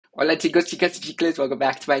Hola chicos, chicas, y chicles, welcome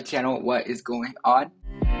back to my channel. What is going on?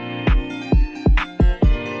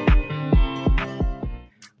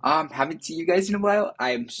 Haven't seen you guys in a while. I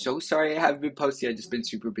am so sorry I haven't been posting. I've just been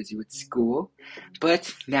super busy with school.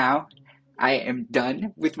 But now I am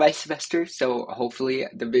done with my semester, so hopefully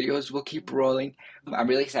the videos will keep rolling. I'm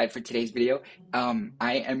really excited for today's video.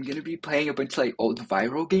 I am gonna be playing a bunch of like old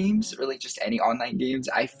viral games or like just any online games.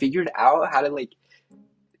 I figured out how to like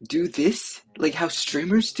do this, like how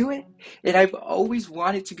streamers do it, and I've always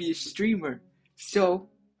wanted to be a streamer. So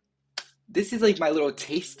this is like my little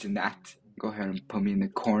taste in that. Go ahead and put me in the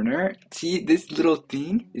corner. See this little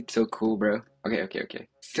thing? It's so cool, bro. Okay.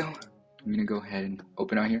 So I'm gonna go ahead and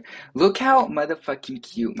open on here. Look how motherfucking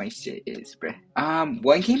cute my shit is, bruh.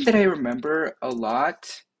 One game that I remember a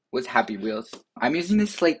lot was Happy Wheels. I'm using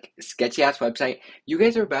this like sketchy ass website. You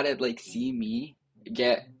guys are about to like see me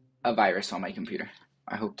get a virus on my computer.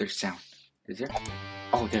 I hope there's sound. Is there?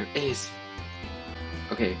 Oh, there is.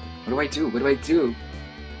 Okay, what do I do? What do I do?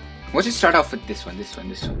 We'll just start off with this one.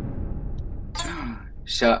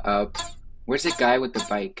 Shut up. Where's the guy with the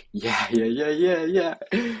bike? Yeah.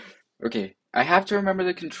 Okay, I have to remember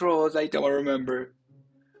the controls. I don't remember.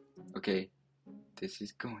 Okay, this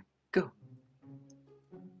is going. Go.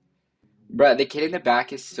 Bruh, the kid in the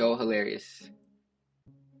back is so hilarious.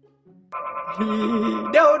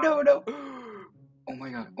 No. Oh my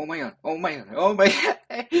god.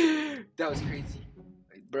 That was crazy.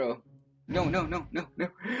 Bro. No.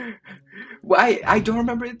 Why? I don't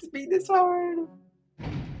remember it being this hard.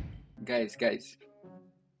 Guys.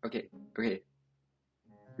 Okay. Here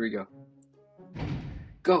we go.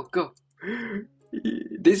 Go.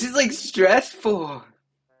 This is like stressful.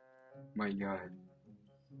 My god.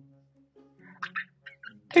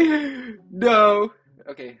 No.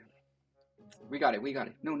 Okay. We got it.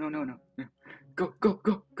 No. Go.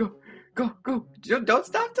 Don't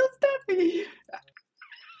stop.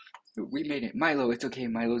 We made it. Milo, it's okay.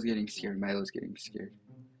 Milo's getting scared.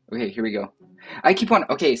 Okay, here we go. I keep on.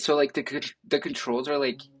 Okay, so like the controls are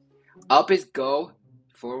like up is go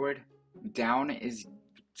forward, down is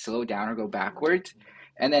slow down or go backwards,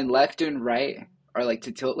 and then left and right are like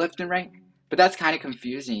to tilt left and right. But that's kind of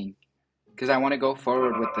confusing because I want to go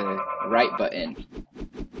forward with the right button.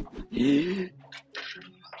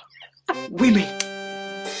 We made.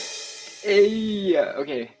 Hey,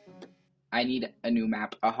 okay. I need a new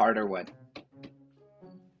map, a harder one.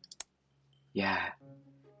 Yeah.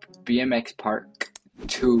 BMX Park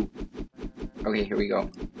 2. Okay, here we go.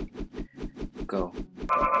 Go.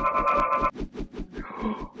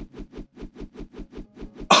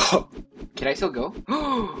 Oh, can I still go?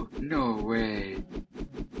 No way.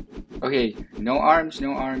 Okay, no arms.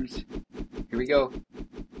 Here we go.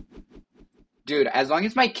 Dude, as long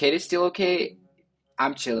as my kid is still okay,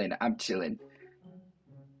 I'm chilling.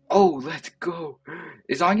 Oh, let's go.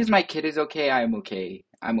 As long as my kid is okay, I'm okay.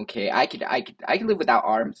 I could live without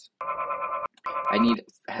arms. I need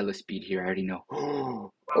hella speed here, I already know.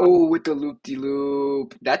 Oh, with the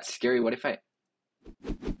loop-de-loop. That's scary. What if I...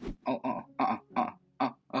 Oh.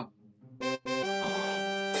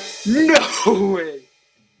 No way!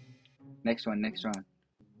 Next one.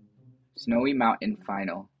 Snowy Mountain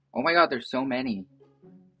Final. Oh my god, there's so many.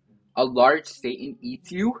 A large Satan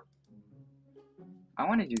eats you? I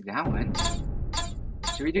want to do that one.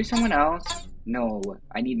 Should we do someone else? No,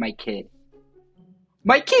 I need my kid.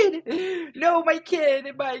 My kid! No, my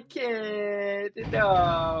kid!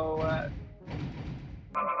 No!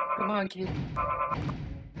 Come on, kid.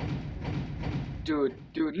 Dude,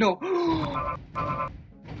 no!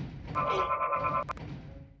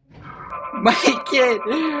 My kid!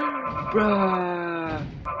 Bruh!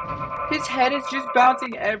 His head is just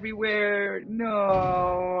bouncing everywhere.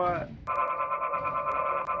 No!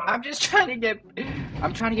 I'm just trying to get...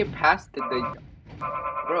 I'm trying to get past the...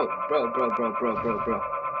 Bro.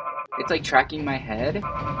 It's like tracking my head.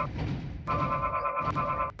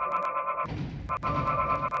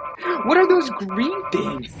 What are those green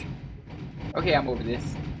things? Okay, I'm over this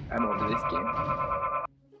game.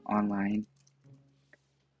 Online.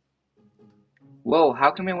 Whoa,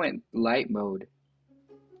 how come it went light mode?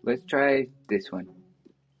 Let's try this one.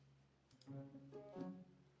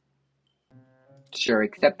 Sure,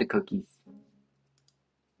 accept the cookies.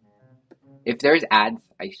 If there's ads,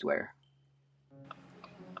 I swear.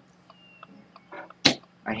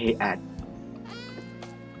 I hate ads.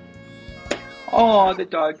 Oh, the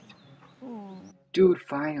dogs. Dude,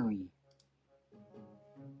 finally.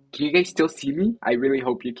 Can you guys still see me? I really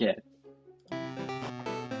hope you can.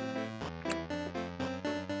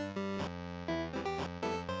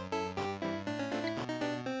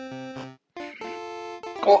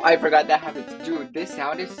 Oh, I forgot that happens. Dude, this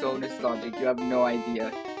sound is so nostalgic. You have no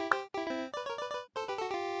idea.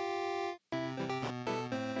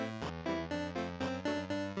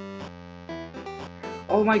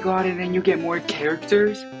 Oh my god, and then you get more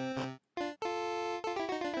characters.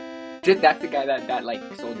 Dude, that's the guy that like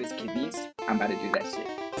sold his kidneys. I'm about to do that shit.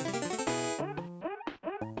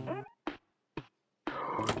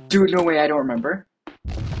 Dude, no way, I don't remember.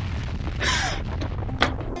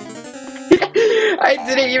 I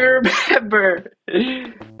didn't even remember.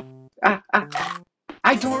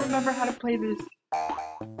 I don't remember how to play this.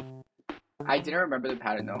 I didn't remember the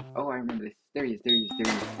pattern though. Oh, I remember this. There he is, there he is,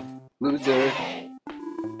 there he is. Loser.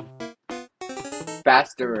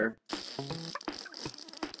 Faster.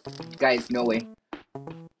 Guys, no way.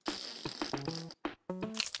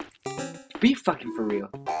 Be fucking for real.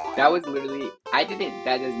 That was literally, I didn't,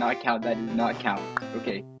 that does not count, that does not count.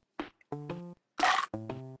 Okay.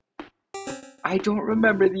 I don't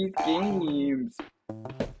remember these games.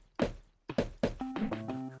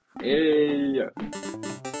 Hey.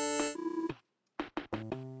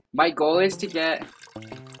 My goal is to get...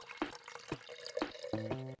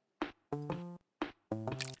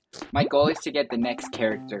 My goal is to get the next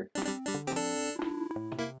character.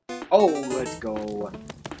 Oh, let's go.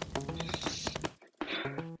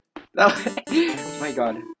 Oh my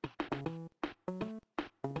god.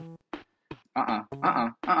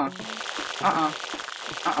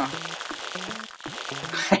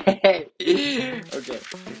 Okay.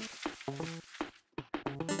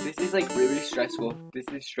 This is like really stressful. This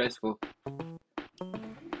is stressful.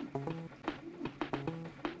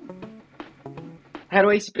 How do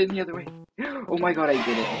I spin the other way? Oh my god, I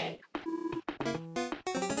did it.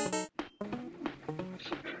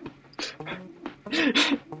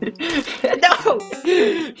 No!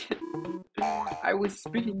 I was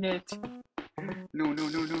spinning it. No, no,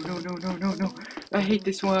 no, no, no, no, no, no, no. I hate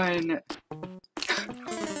this one.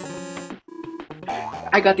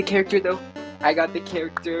 I got the character though. I got the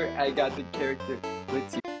character.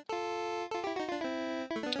 Let's see.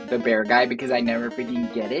 The bear guy because I never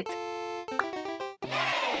freaking get it.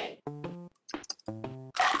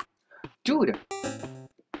 Dude.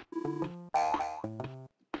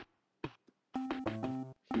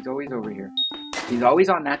 He's always over here. He's always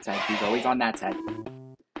on that side. He's always on that side.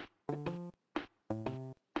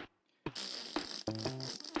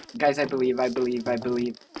 Guys, I believe.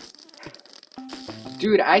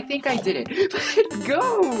 Dude, I think I did it. Let's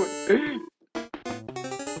go!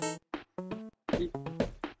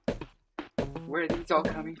 Where are these all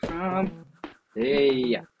coming from?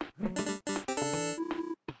 Hey.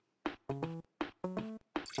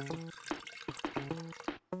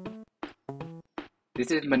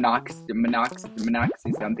 This is monoxy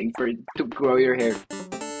something for to grow your hair.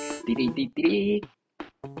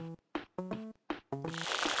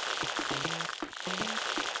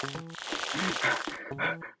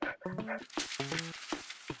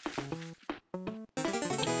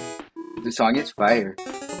 The song is fire.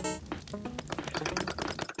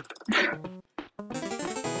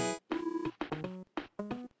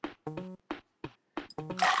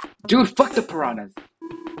 Dude, fuck the piranhas.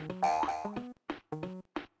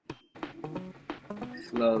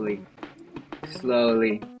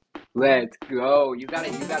 Slowly. Let's go. You gotta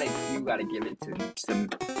give it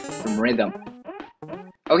some rhythm.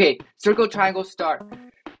 Okay, circle, triangle, star.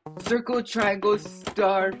 Circle, triangle,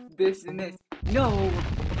 star. This and this. No.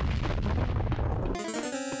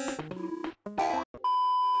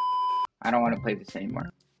 I don't want to play this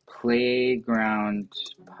anymore. Playground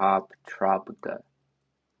Pop Tropica.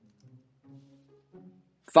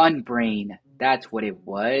 Fun Brain. That's what it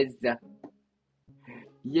was.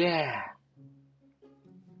 Yeah.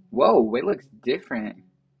 Whoa, it looks different.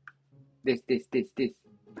 This.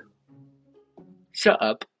 Shut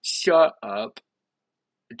up.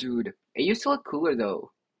 Dude, it used to look cooler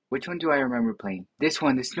though. Which one do I remember playing? This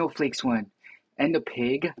one, the Snowflakes one. And the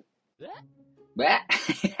pig. Bleh.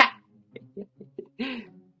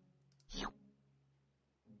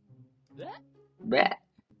 Bleh.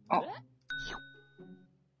 Oh.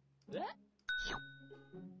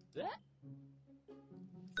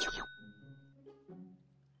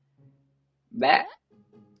 Bleh.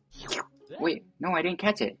 Wait, no, I didn't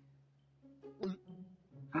catch it.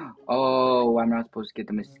 Oh, I'm not supposed to get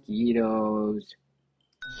the mosquitoes.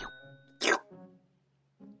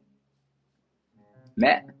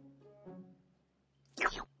 Meh.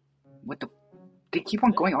 What the? They keep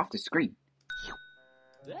on going off the screen.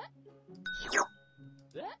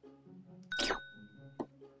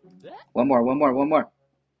 One more.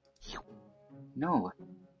 No.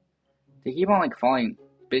 They keep on like falling.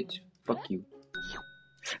 Bitch, fuck you.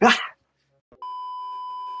 Ah!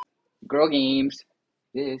 Girl games.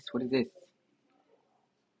 What is this?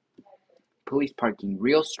 Police parking,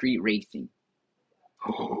 real street racing.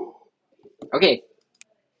 Okay.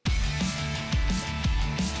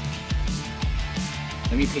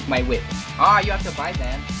 Let me pick my whip. Ah, you have to buy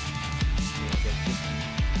them.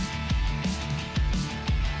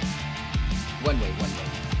 One way.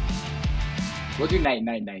 We'll do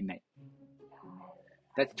night.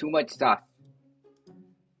 That's too much stuff.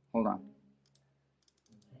 Hold on.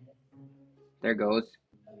 There goes.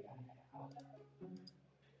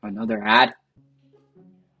 Another ad.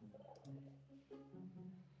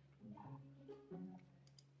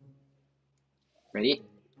 Ready?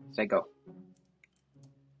 Set, go.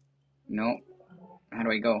 No. How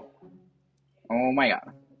do I go? Oh my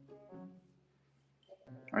god.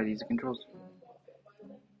 Are these the controls?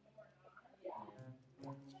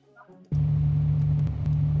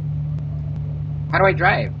 How do I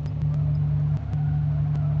drive?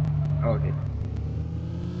 Oh, okay.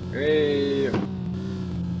 Hey.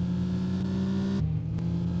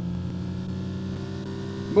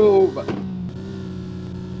 Move!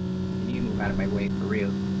 You need to move out of my way for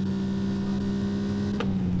real.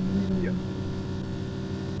 Yeah.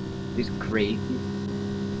 This is crazy.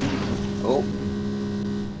 Oh.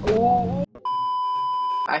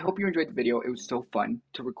 I hope you enjoyed the video. It was so fun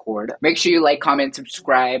to record. Make sure you like, comment,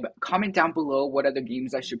 subscribe. Comment down below what other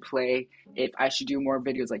games I should play, if I should do more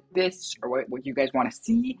videos like this, or what you guys want to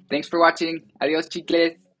see. Thanks for watching. Adios,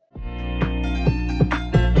 chicles.